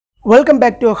Welcome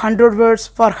back to 100 words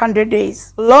for 100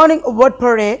 days. Learning a word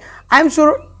per day. I'm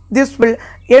sure this will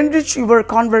enrich your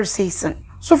conversation.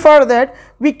 So for that,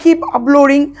 we keep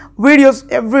uploading videos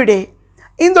every day.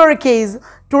 In our case,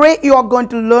 today you are going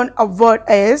to learn a word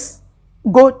as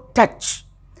go touch.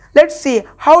 Let's see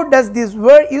how does this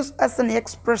word use as an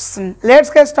expression. Let's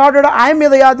get started. I'm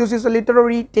Ithaya. This is a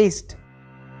literary taste.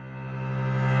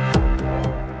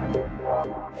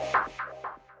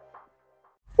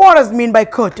 What does it mean by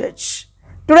go touch?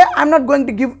 Today I'm not going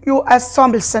to give you a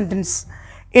sample sentence.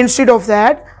 Instead of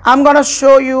that, I'm gonna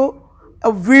show you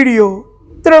a video.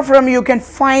 Therefrom you can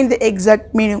find the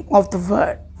exact meaning of the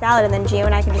word. Salad, and then Gio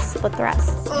and I can just split the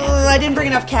rest. I didn't bring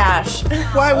enough cash.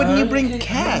 Why wouldn't you bring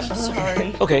cash? I'm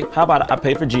sorry. Okay, how about I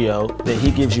pay for Gio, then he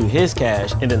gives you his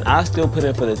cash, and then I still put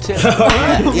in for the tip.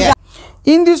 Yeah.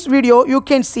 In this video, you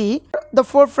can see the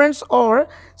four friends are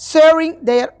sharing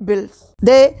their bills.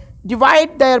 They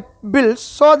divide their bills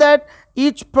so that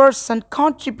each person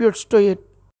contributes to it.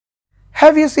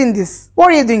 Have you seen this? What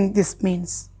do you think this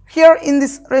means? Here in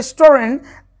this restaurant,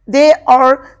 they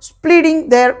are splitting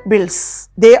their bills.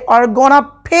 They are gonna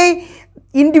pay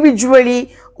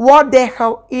individually what they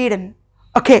have eaten.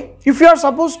 Okay, if you are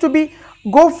supposed to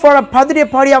go for a birthday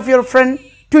party of your friend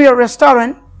to your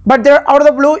restaurant, but there out of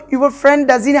the blue your friend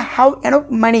doesn't have enough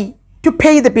money to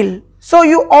pay the bill. So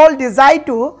you all decide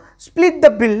to split the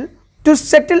bill to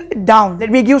settle it down. Let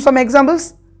me give some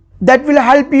examples that will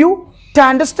help you to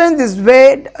understand this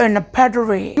word in a better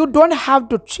way. You don't have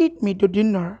to treat me to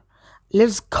dinner.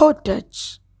 Let's go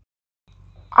touch.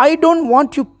 I don't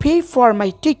want to pay for my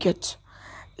ticket.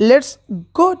 Let's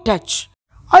go touch.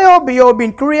 I hope you have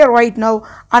been clear right now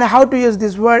on how to use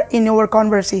this word in your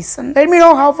conversation. Let me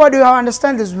know how far do you have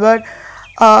understand this word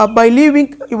by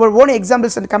leaving your own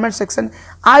examples in the comment section.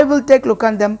 I will take a look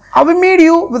on them. I will meet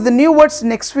you with the new words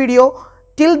next video.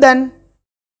 Till then,